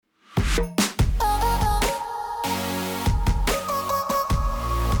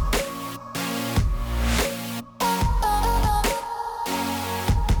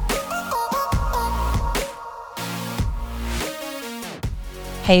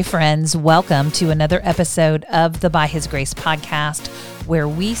Hey friends, welcome to another episode of the By His Grace podcast, where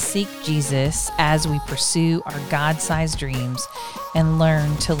we seek Jesus as we pursue our God-sized dreams and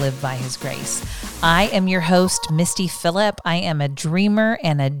learn to live by His grace. I am your host, Misty Phillip. I am a dreamer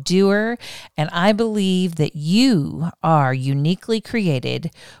and a doer, and I believe that you are uniquely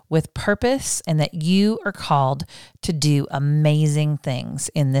created with purpose and that you are called to do amazing things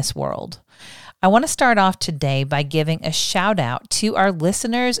in this world. I want to start off today by giving a shout out to our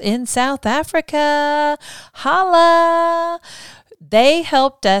listeners in South Africa. Holla! They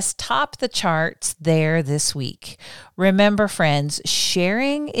helped us top the charts there this week. Remember, friends,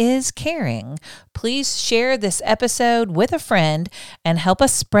 sharing is caring. Please share this episode with a friend and help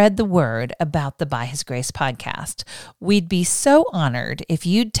us spread the word about the By His Grace podcast. We'd be so honored if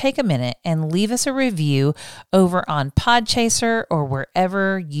you'd take a minute and leave us a review over on Podchaser or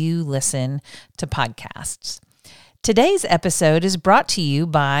wherever you listen to podcasts. Today's episode is brought to you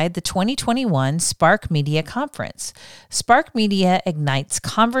by the 2021 Spark Media Conference. Spark Media ignites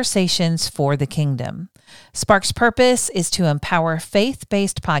conversations for the kingdom. Spark's purpose is to empower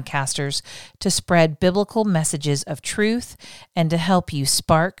faith-based podcasters to spread biblical messages of truth and to help you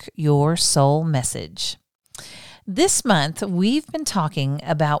spark your soul message. This month, we've been talking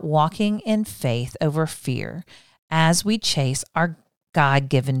about walking in faith over fear as we chase our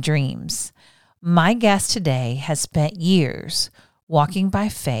God-given dreams. My guest today has spent years walking by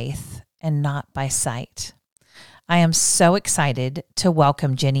faith and not by sight. I am so excited to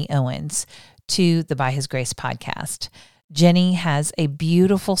welcome Jenny Owens to the By His Grace podcast. Jenny has a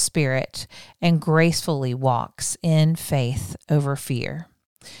beautiful spirit and gracefully walks in faith over fear.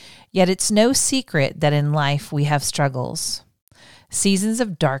 Yet it's no secret that in life we have struggles, seasons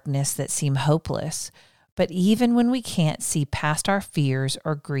of darkness that seem hopeless, but even when we can't see past our fears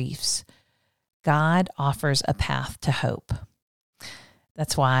or griefs, God offers a path to hope.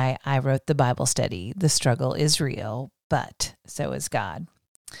 That's why I wrote the Bible study. The struggle is real, but so is God.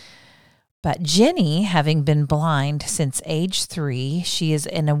 But Jenny, having been blind since age 3, she is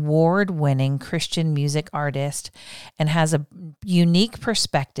an award-winning Christian music artist and has a unique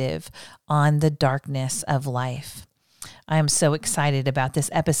perspective on the darkness of life. I am so excited about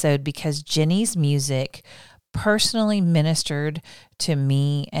this episode because Jenny's music personally ministered to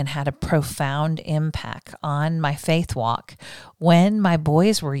me and had a profound impact on my faith walk when my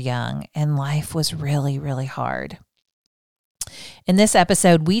boys were young and life was really, really hard. In this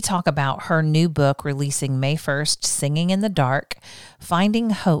episode, we talk about her new book releasing May 1st, Singing in the Dark,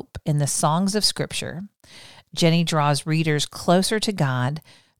 Finding Hope in the Songs of Scripture. Jenny draws readers closer to God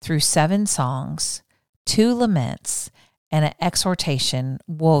through 7 songs, 2 laments, and an exhortation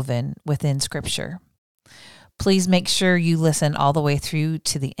woven within Scripture. Please make sure you listen all the way through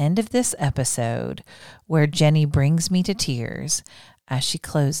to the end of this episode, where Jenny brings me to tears as she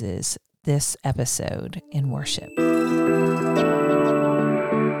closes this episode in worship.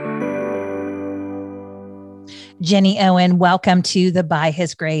 Jenny Owen, welcome to the By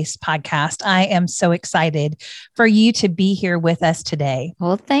His Grace podcast. I am so excited for you to be here with us today.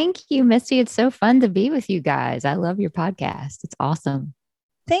 Well, thank you, Misty. It's so fun to be with you guys. I love your podcast. It's awesome.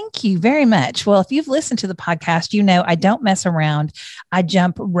 Thank you very much. Well, if you've listened to the podcast, you know I don't mess around. I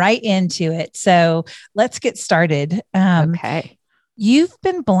jump right into it. So let's get started. Okay. You've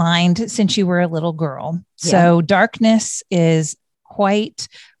been blind since you were a little girl. So darkness is quite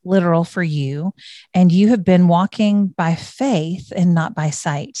literal for you, and you have been walking by faith and not by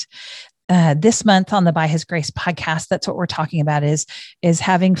sight. This month on the By His Grace podcast, that's what we're talking about is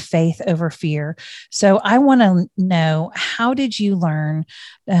having faith over fear. So I want to know, how did you learn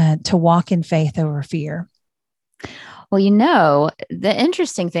to walk in faith over fear? Well, the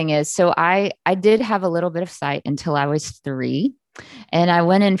interesting thing is, so I did have a little bit of sight until I was 3. And I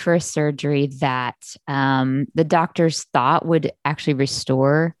went in for a surgery that the doctors thought would actually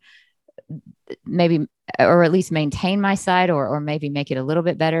restore maybe, or at least maintain my sight, or maybe make it a little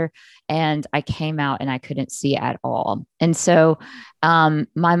bit better. And I came out and I couldn't see at all. And so my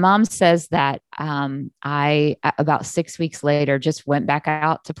mom says that I, about 6 weeks later, just went back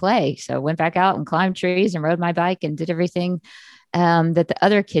out to play. So I went back out and climbed trees and rode my bike and did everything that the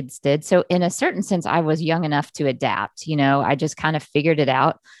other kids did. So in a certain sense, I was young enough to adapt. I just kind of figured it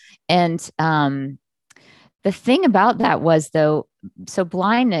out. And the thing about that was, though, so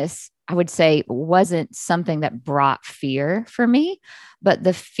blindness, I would say, wasn't something that brought fear for me, but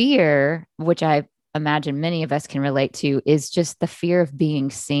the fear, which I imagine many of us can relate to, is just the fear of being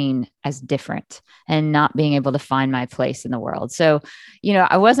seen as different and not being able to find my place in the world. So,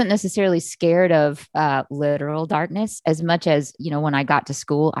 I wasn't necessarily scared of literal darkness as much as, when I got to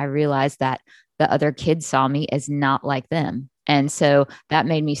school, I realized that the other kids saw me as not like them. And so that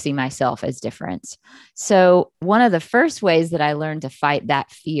made me see myself as different. So one of the first ways that I learned to fight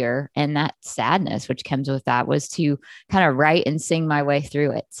that fear and that sadness, which comes with that, was to kind of write and sing my way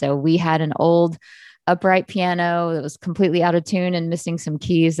through it. So we had an old upright piano that was completely out of tune and missing some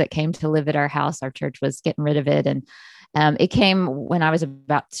keys that came to live at our house. Our church was getting rid of it. And it came when I was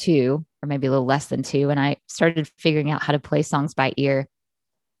about 2 or maybe a little less than 2. And I started figuring out how to play songs by ear.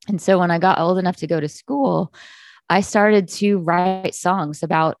 And so when I got old enough to go to school, I started to write songs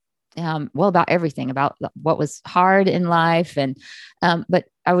about, about everything, about what was hard in life. And, but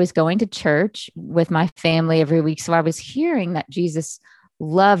I was going to church with my family every week. So I was hearing that Jesus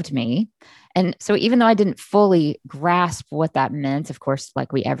loved me. And so even though I didn't fully grasp what that meant, of course,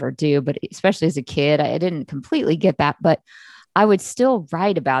 like we ever do, but especially as a kid, I didn't completely get that, but I would still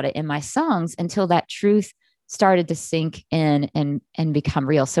write about it in my songs until that truth started to sink in and become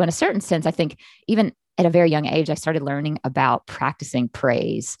real. So in a certain sense, I think even at a very young age, I started learning about practicing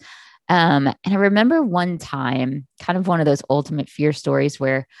praise. And I remember one time, kind of one of those ultimate fear stories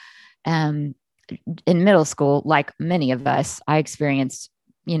where in middle school, like many of us, I experienced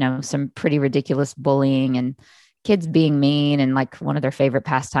some pretty ridiculous bullying and kids being mean. And like one of their favorite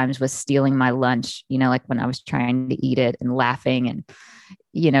pastimes was stealing my lunch, like when I was trying to eat it and laughing and,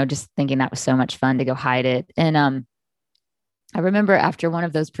 just thinking that was so much fun to go hide it. And I remember after one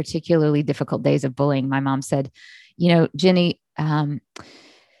of those particularly difficult days of bullying, my mom said, Jenny,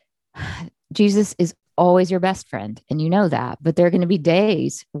 Jesus is always your best friend. And you know that, but there are going to be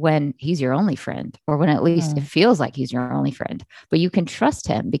days when he's your only friend, or when at least it feels like he's your only friend, but you can trust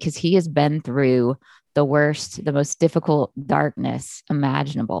him because he has been through the worst, the most difficult darkness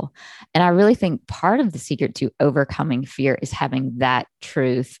imaginable. And I really think part of the secret to overcoming fear is having that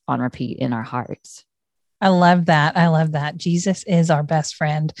truth on repeat in our hearts. I love that. I love that. Jesus is our best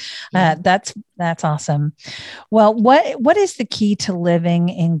friend. Yeah. That's awesome. Well, what is the key to living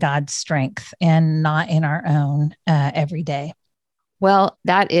in God's strength and not in our own every day? Well,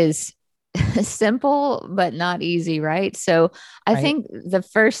 that is simple, but not easy, right? So I think the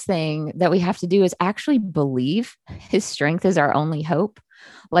first thing that we have to do is actually believe his strength is our only hope.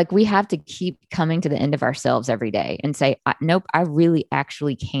 Like we have to keep coming to the end of ourselves every day and say, nope, I really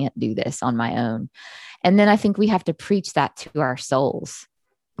actually can't do this on my own. And then I think we have to preach that to our souls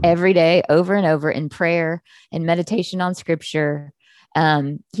every day, over and over, in prayer and meditation on scripture.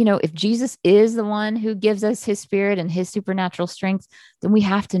 If Jesus is the one who gives us his spirit and his supernatural strength, then we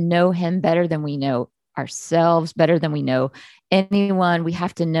have to know him better than we know ourselves, better than we know anyone. We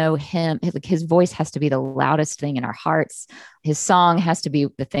have to know him. Like his voice has to be the loudest thing in our hearts. His song has to be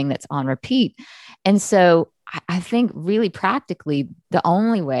the thing that's on repeat. And so I think really practically, the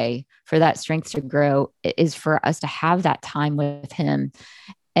only way for that strength to grow is for us to have that time with him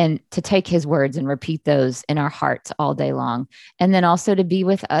and to take his words and repeat those in our hearts all day long. And then also to be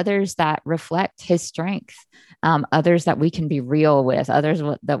with others that reflect his strength, others that we can be real with, others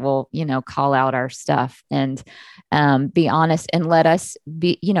that will, call out our stuff and be honest and let us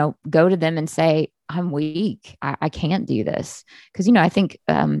be, go to them and say, I'm weak. I can't do this. Because, I think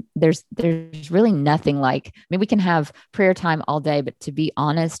there's really nothing like, we can have prayer time all day, but to be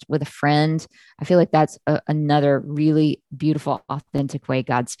honest with a friend, I feel like that's another really beautiful, authentic way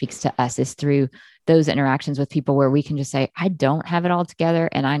God speaks to us is through those interactions with people where we can just say, I don't have it all together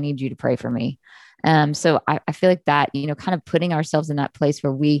and I need you to pray for me. So I feel like that, kind of putting ourselves in that place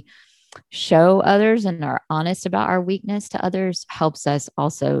where we show others and are honest about our weakness to others helps us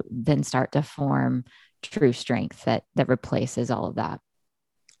also then start to form true strength that replaces all of that.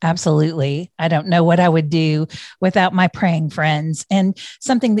 Absolutely. I don't know what I would do without my praying friends. And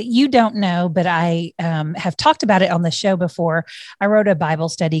something that you don't know, but I have talked about it on the show before. I wrote a Bible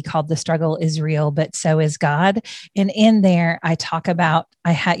study called The Struggle is Real, but So is God. And in there, I talk about,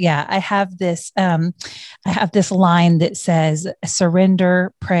 I have this line that says,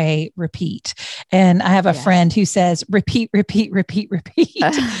 surrender, pray, repeat. And I have a friend who says, repeat, repeat, repeat, repeat,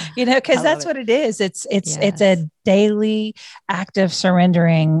 because that's what it is. It's a daily act of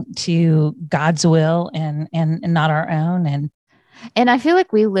surrendering to God's will and not our own. And I feel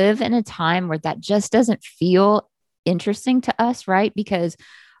like we live in a time where that just doesn't feel interesting to us, right? Because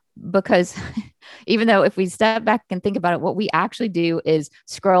even though if we step back and think about it, what we actually do is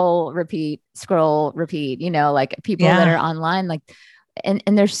scroll, repeat, like people that are online, like, and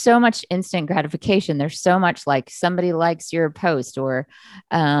there's so much instant gratification. There's so much like somebody likes your post or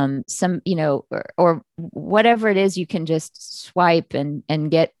or whatever it is, you can just swipe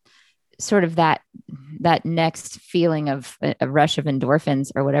and get sort of that next feeling of a rush of endorphins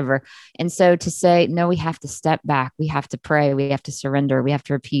or whatever. And so to say, no, we have to step back. We have to pray. We have to surrender. We have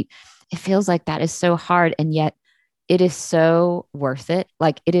to repeat. It feels like that is so hard. And yet it is so worth it.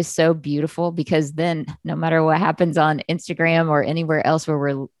 Like it is so beautiful because then no matter what happens on Instagram or anywhere else where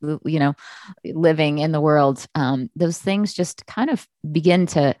we're, living in the world, those things just kind of begin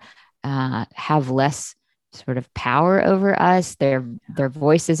to have less sort of power over us. Their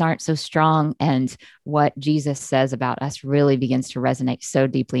voices aren't so strong. And what Jesus says about us really begins to resonate so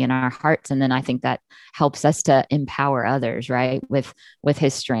deeply in our hearts. And then I think that helps us to empower others, right, with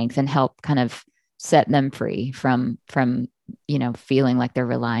his strength and help kind of set them free from feeling like they're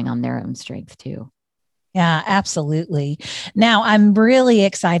relying on their own strength too. Yeah, absolutely. Now, I'm really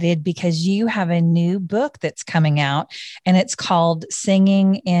excited because you have a new book that's coming out and it's called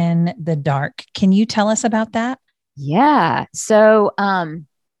Singing in the Dark. Can you tell us about that? Yeah. So,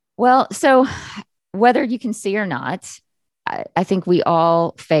 so whether you can see or not, I think we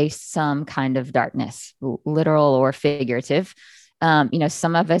all face some kind of darkness, literal or figurative.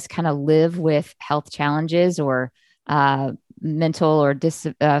 Some of us kind of live with health challenges or mental or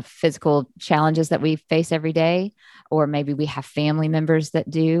physical challenges that we face every day, or maybe we have family members that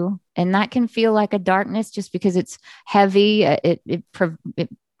do, and that can feel like a darkness just because it's heavy. It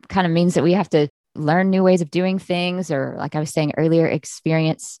kind of means that we have to learn new ways of doing things, or like I was saying earlier,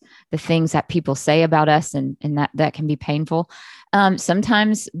 experience the things that people say about us, and that can be painful.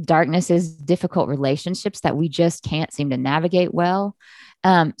 Sometimes darkness is difficult relationships that we just can't seem to navigate well.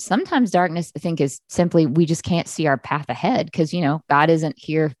 Sometimes darkness, I think, is simply we just can't see our path ahead because, God isn't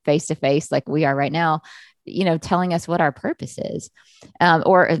here face to face like we are right now, telling us what our purpose is.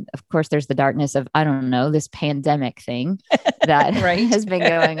 Or, of course, there's the darkness of, I don't know, this pandemic thing that has been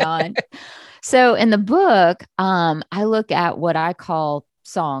going on. So in the book, I look at what I call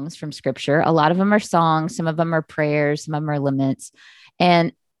songs from scripture. A lot of them are songs. Some of them are prayers. Some of them are laments.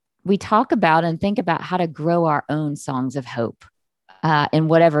 And we talk about and think about how to grow our own songs of hope in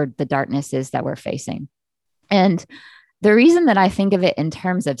whatever the darkness is that we're facing. And the reason that I think of it in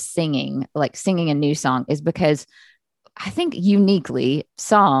terms of singing, like singing a new song, is because I think uniquely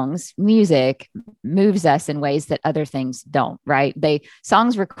music moves us in ways that other things don't, right?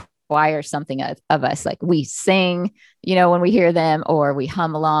 Songs require something of us. Like we sing, when we hear them, or we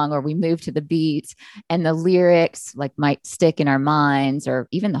hum along, or we move to the beats, and the lyrics like might stick in our minds, or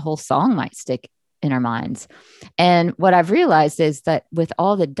even the whole song might stick in our minds. And what I've realized is that with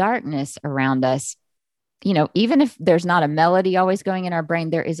all the darkness around us, even if there's not a melody always going in our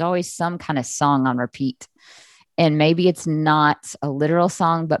brain, there is always some kind of song on repeat. And maybe it's not a literal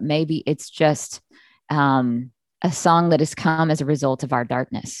song, but maybe it's just a song that has come as a result of our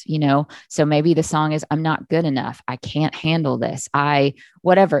darkness, So maybe the song is, I'm not good enough. I can't handle this.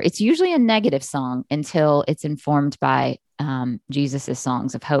 Whatever. It's usually a negative song until it's informed by Jesus's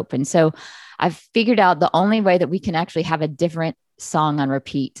songs of hope. And so I've figured out the only way that we can actually have a different song on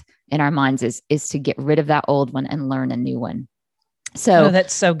repeat in our minds is to get rid of that old one and learn a new one. So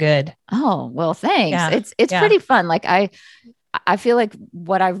that's so good. Oh, well, thanks. Yeah. It's pretty fun. Like I feel like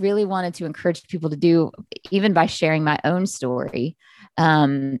what I really wanted to encourage people to do, even by sharing my own story,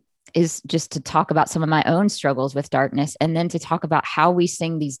 is just to talk about some of my own struggles with darkness, and then to talk about how we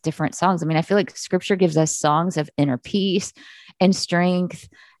sing these different songs. I mean, I feel like scripture gives us songs of inner peace and strength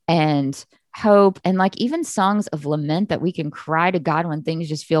and hope, and like even songs of lament that we can cry to God when things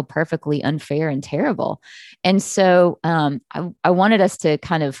just feel perfectly unfair and terrible. And so I wanted us to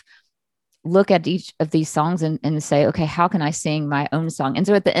kind of look at each of these songs and say, okay, how can I sing my own song? And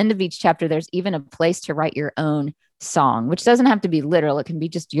so at the end of each chapter, there's even a place to write your own song, which doesn't have to be literal. It can be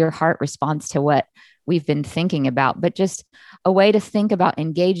just your heart response to what we've been thinking about, but just a way to think about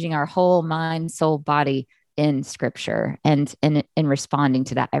engaging our whole mind, soul, body in scripture and in responding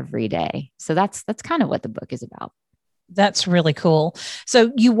to that every day. So that's kind of what the book is about. That's really cool.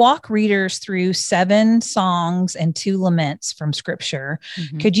 So you walk readers through 7 songs and 2 laments from scripture.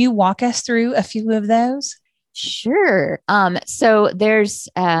 Mm-hmm. Could you walk us through a few of those? Sure. So there's,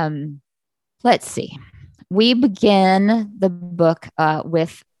 let's see. We begin the book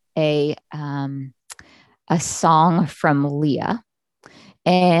with a song from Leah.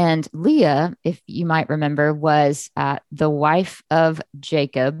 And Leah, if you might remember, was the wife of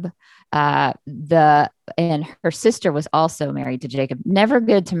Jacob. And her sister was also married to Jacob. Never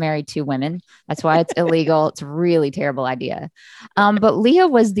good to marry 2 women. That's why it's illegal. It's a really terrible idea. But Leah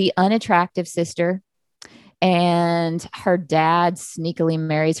was the unattractive sister, and her dad sneakily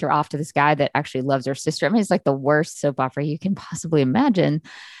marries her off to this guy that actually loves her sister. I mean, it's like the worst soap opera you can possibly imagine.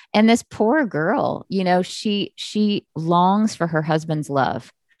 And this poor girl, she longs for her husband's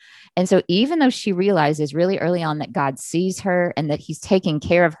love. And so even though she realizes really early on that God sees her and that he's taking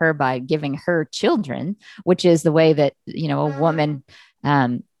care of her by giving her children, which is the way that, a woman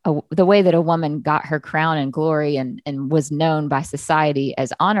the way that a woman got her crown and glory and was known by society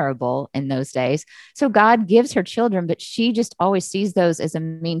as honorable in those days. So God gives her children, but she just always sees those as a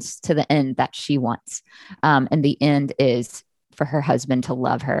means to the end that she wants. And the end is for her husband to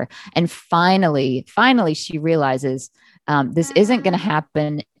love her. And finally, she realizes this isn't going to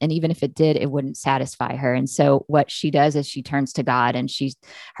happen. And even if it did, it wouldn't satisfy her. And so what she does is she turns to God, and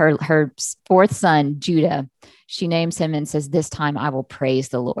her fourth son, Judah, she names him and says, "This time I will praise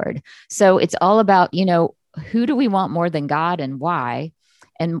the Lord." So it's all about, who do we want more than God and why?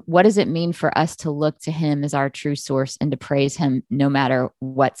 And what does it mean for us to look to him as our true source and to praise him no matter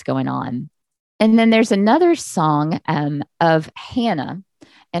what's going on? And then there's another song of Hannah.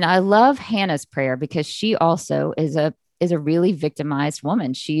 And I love Hannah's prayer because she also is a really victimized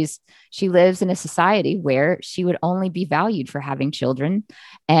woman. She lives in a society where she would only be valued for having children.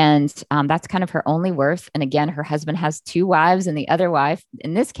 And that's kind of her only worth. And again, her husband has 2 wives, and the other wife,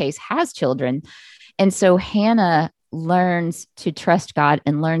 in this case, has children. And so Hannah learns to trust God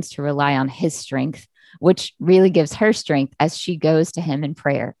and learns to rely on his strength, which really gives her strength as she goes to him in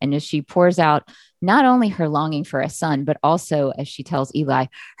prayer. And as she pours out not only her longing for a son, but also, as she tells Eli,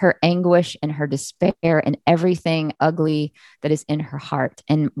 her anguish and her despair and everything ugly that is in her heart.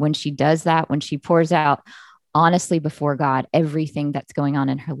 And when she does that, when she pours out honestly before God everything that's going on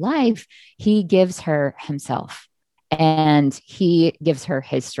in her life, he gives her himself, and he gives her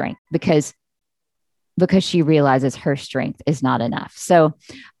his strength because she realizes her strength is not enough. So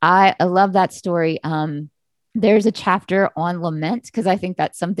I love that story. There's a chapter on lament because I think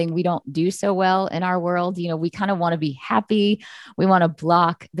that's something we don't do so well in our world. We kind of want to be happy. We want to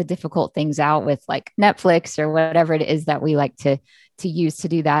block the difficult things out with like Netflix or whatever it is that we like to use to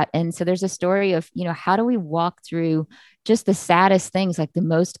do that. And so there's a story of, how do we walk through just the saddest things, like the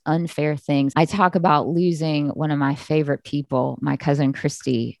most unfair things. I talk about losing one of my favorite people, my cousin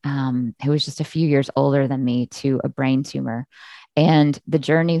Christy, who was just a few years older than me, to a brain tumor. And the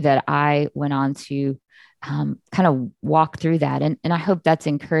journey that I went on to kind of walk through that. And I hope that's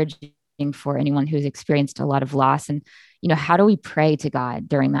encouraging for anyone who's experienced a lot of loss. And, how do we pray to God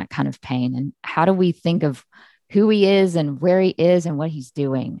during that kind of pain? And how do we think of who he is and where he is and what he's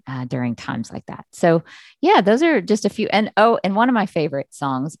doing during times like that? So yeah, those are just a few. And one of my favorite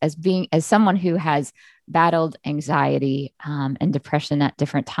songs as someone who has battled anxiety and depression at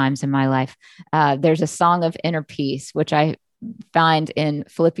different times in my life, there's a song of inner peace, which I find in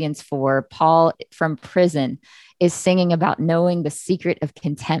Philippians 4. Paul from prison is singing about knowing the secret of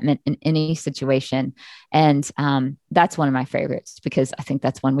contentment in any situation. And that's one of my favorites because I think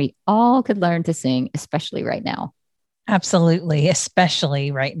that's one we all could learn to sing, especially right now. Absolutely. Especially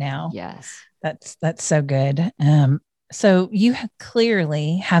right now. Yes. That's so good. So you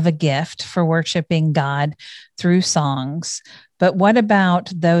clearly have a gift for worshiping God through songs, but what about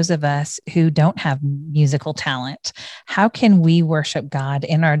those of us who don't have musical talent? How can we worship God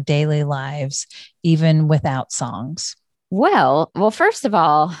in our daily lives, even without songs? Well, first of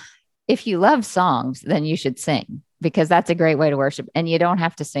all, if you love songs, then you should sing because that's a great way to worship. And you don't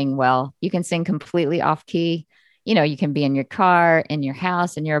have to sing well. You can sing completely off key. You can be in your car, in your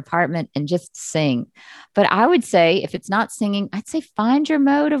house, in your apartment, and just sing. But I would say if it's not singing, I'd say find your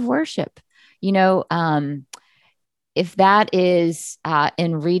mode of worship. If that is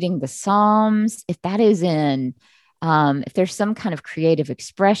in reading the Psalms, if that is in, if there's some kind of creative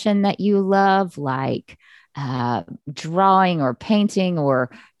expression that you love, like drawing or painting or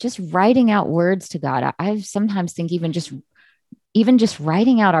just writing out words to God. I sometimes think even just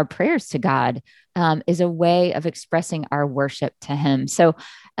writing out our prayers to God is a way of expressing our worship to him. So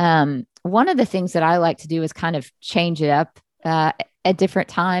one of the things that I like to do is kind of change it up at different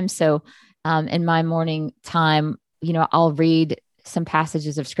times. So in my morning time, I'll read some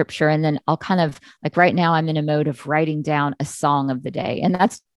passages of scripture, and then I'll kind of like right now I'm in a mode of writing down a song of the day. And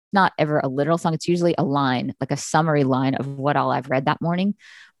that's not ever a literal song. It's usually a line, like a summary line of what all I've read that morning,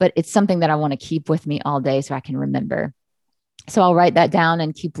 but it's something that I want to keep with me all day so I can remember. So I'll write that down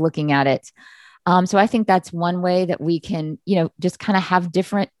and keep looking at it. So I think that's one way that we can, just kind of have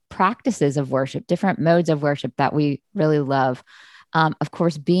different practices of worship, different modes of worship that we really love. Of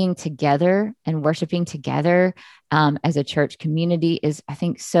course, being together and worshiping together as a church community is, I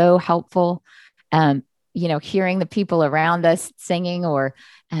think, so helpful. Hearing the people around us singing or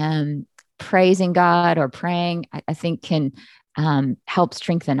praising God or praying, I think can help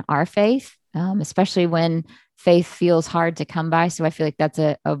strengthen our faith, especially when faith feels hard to come by. So I feel like that's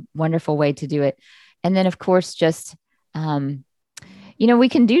a wonderful way to do it. And then, of course, just, we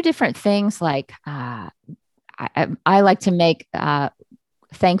can do different things like I like to make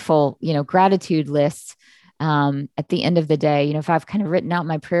thankful, gratitude lists at the end of the day, if I've kind of written out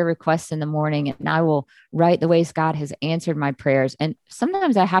my prayer requests in the morning, and I will write the ways God has answered my prayers. And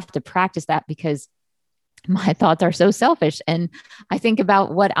sometimes I have to practice that because my thoughts are so selfish, and I think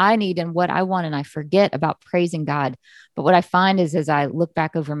about what I need and what I want, and I forget about praising God. But what I find is, as I look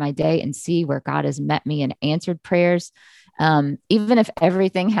back over my day and see where God has met me and answered prayers, even if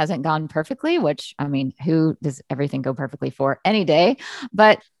everything hasn't gone perfectly, which, I mean, who does everything go perfectly for any day?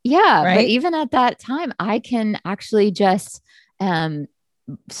 But yeah, Right? But even at that time, I can actually just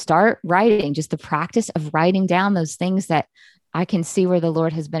start writing, just the practice of writing down those things that I can see where the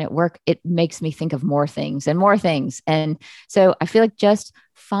Lord has been at work. It makes me think of more things and more things. And so I feel like just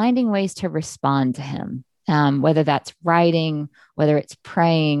finding ways to respond to him, whether that's writing, whether it's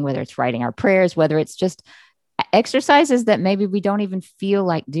praying, whether it's writing our prayers, whether it's just exercises that maybe we don't even feel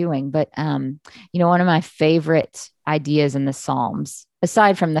like doing. But, one of my favorite ideas in the Psalms,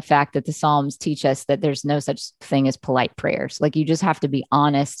 aside from the fact that the Psalms teach us that there's no such thing as polite prayers, like you just have to be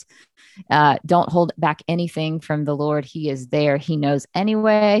honest. Don't hold back anything from the Lord. He is there. He knows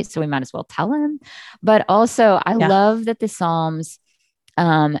anyway. So we might as well tell him. But also, I love that the Psalms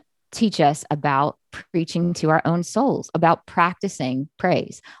teach us about preaching to our own souls, about practicing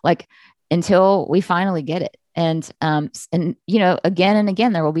praise, like until we finally get it. And again and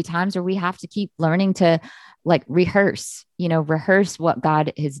again, there will be times where we have to keep learning to rehearse what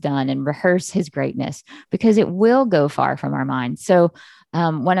God has done and rehearse his greatness, because it will go far from our mind. So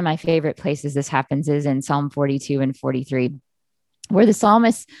one of my favorite places this happens is in Psalm 42 and 43, where the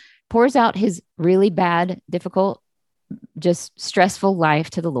psalmist pours out his really bad, difficult, just stressful life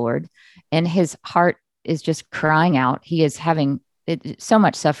to the Lord. And his heart is just crying out. He is having so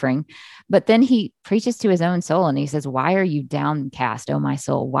much suffering, but then he preaches to his own soul and he says, "Why are you downcast, oh my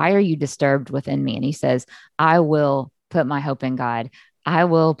soul? Why are you disturbed within me?" And he says, "I will put my hope in God. I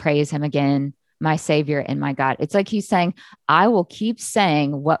will praise him again, my Savior and my God." It's like he's saying, I will keep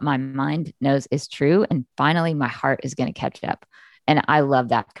saying what my mind knows is true. And finally, my heart is going to catch up. And I love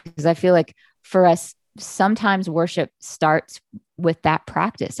that, because I feel like for us, sometimes worship starts with that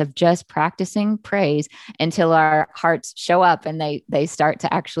practice of just practicing praise until our hearts show up and they start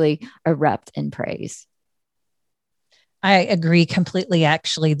to actually erupt in praise. I agree completely.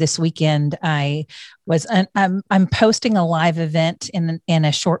 Actually, this weekend I'm posting a live event in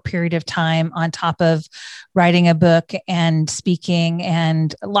a short period of time, on top of writing a book and speaking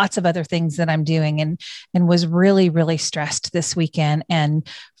and lots of other things that I'm doing, and was really, really stressed this weekend, and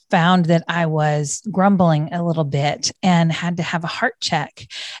found that I was grumbling a little bit and had to have a heart check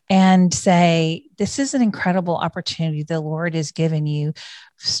and say, this is an incredible opportunity the Lord has given you.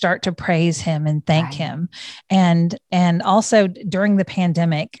 Start to praise him and thank him. And also during the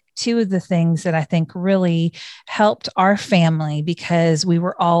pandemic, two of the things that I think really helped our family, because we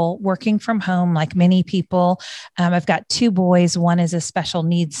were all working from home like many people. I've got two boys. One is a special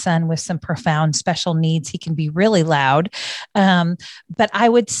needs son with some profound special needs. He can be really loud. But I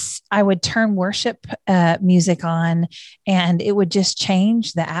would turn worship music on, and it would just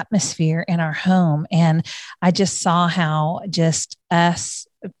change the atmosphere in our home. And I just saw how just us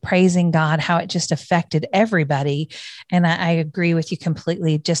praising God, how it just affected everybody. And I agree with you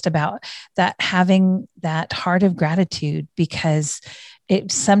completely just about that, having that heart of gratitude, because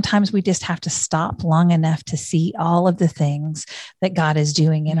sometimes we just have to stop long enough to see all of the things that God is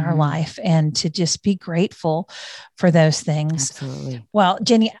doing in our life, and to just be grateful for those things. Absolutely. Well,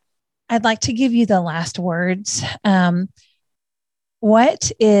 Jenny, I'd like to give you the last words.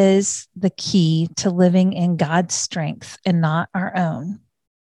 What is the key to living in God's strength and not our own?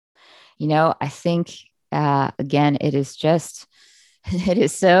 I think, again, it is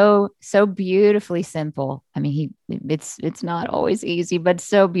so beautifully simple. I mean, it's not always easy, but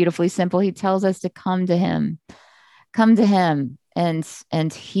so beautifully simple. He tells us to come to him,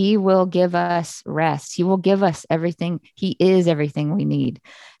 and he will give us rest. He will give us everything. He is everything we need.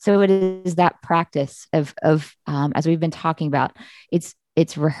 So it is that practice of as we've been talking about, it's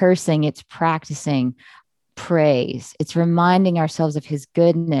rehearsing, it's practicing praise. It's reminding ourselves of his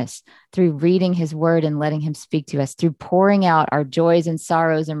goodness through reading his word and letting him speak to us, through pouring out our joys and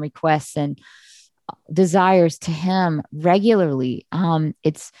sorrows and requests and desires to him regularly. On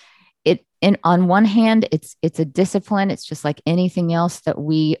one hand, it's a discipline. It's just like anything else that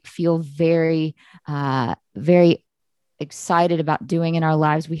we feel very, very excited about doing in our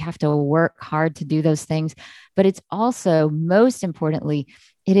lives. We have to work hard to do those things, but it's also, most importantly,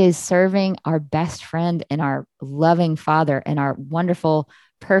 it is serving our best friend and our loving Father and our wonderful,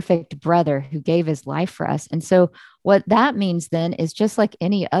 perfect brother who gave his life for us. And so what that means then is, just like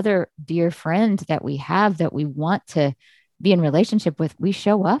any other dear friend that we have that we want to be in relationship with, we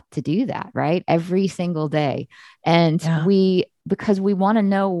show up to do that, right? Every single day. And because we want to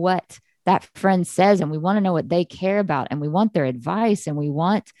know what that friend says, and we want to know what they care about, and we want their advice, and we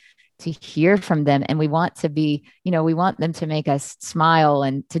want to hear from them, and we want to be, we want them to make us smile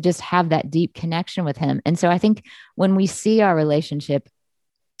and to just have that deep connection with him. And so I think when we see our relationship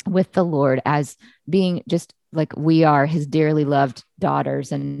with the Lord as being just like we are his dearly loved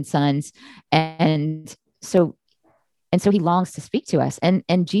daughters and sons, and so he longs to speak to us. And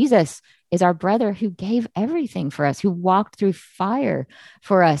Jesus is our brother who gave everything for us, who walked through fire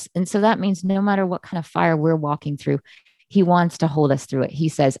for us. And so that means no matter what kind of fire we're walking through, he wants to hold us through it. He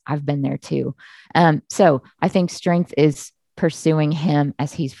says, I've been there too. So I think strength is pursuing him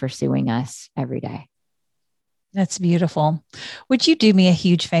as he's pursuing us every day. That's beautiful. Would you do me a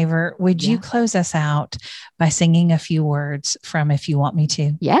huge favor? Would you close us out by singing a few words from If You Want Me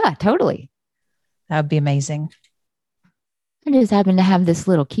To? Yeah, totally. That would be amazing. I just happen to have this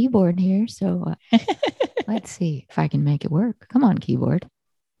little keyboard here. So let's see if I can make it work. Come on, keyboard.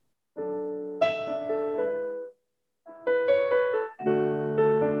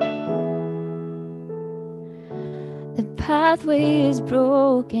 The pathway is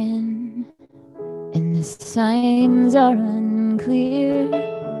broken and the signs are unclear,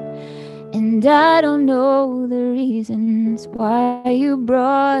 and I don't know the reasons why you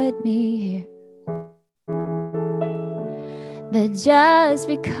brought me here. But just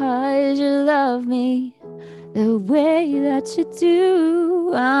because you love me the way that you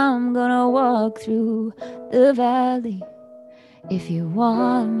do, I'm gonna walk through the valley if you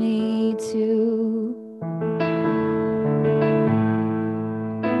want me to.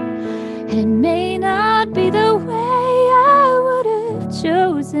 And it may not be the way I would have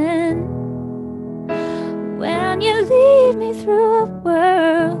chosen when you lead me through a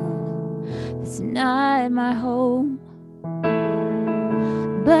world that's not my home.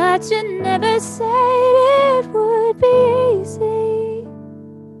 But you never said it would be easy.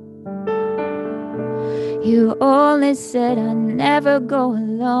 You only said I'd never go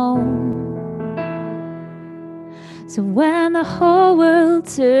alone. So when the whole world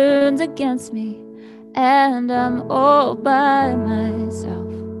turns against me and I'm all by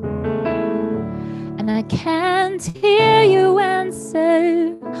myself, and I can't hear you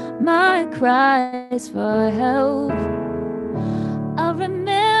answer my cries for help, I'll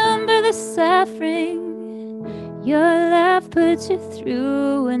remember the suffering your love put you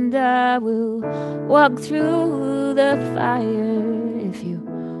through, and I will walk through the fire if you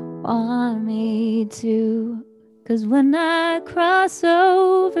want me to. 'Cause when I cross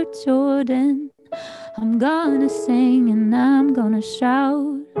over Jordan, I'm gonna sing and I'm gonna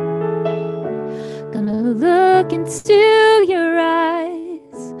shout. Gonna look into your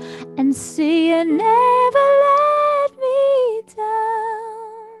eyes and see you never let me down.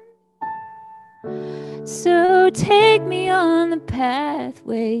 So take me on the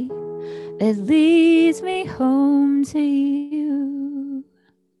pathway that leads me home to you,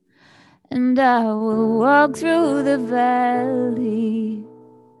 and I will walk through the valley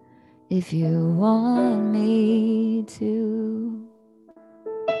if you want me to.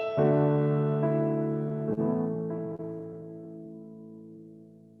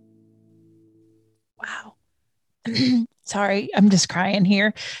 Wow. Sorry, I'm just crying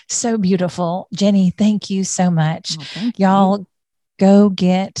here. So beautiful. Jenny, thank you so much. Oh, y'all go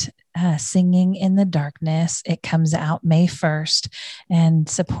get Singing in the Darkness. It comes out May 1st, and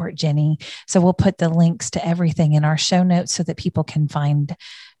support Jenny. So we'll put the links to everything in our show notes so that people can find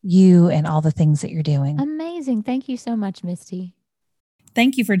you and all the things that you're doing. Amazing. Thank you so much, Misty.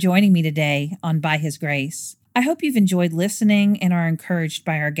 Thank you for joining me today on By His Grace. I hope you've enjoyed listening and are encouraged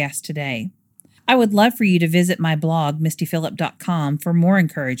by our guest today. I would love for you to visit my blog, mistyphillip.com, for more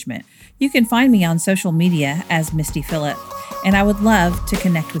encouragement. You can find me on social media as Misty Phillip, and I would love to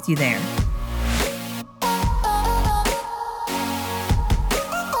connect with you there.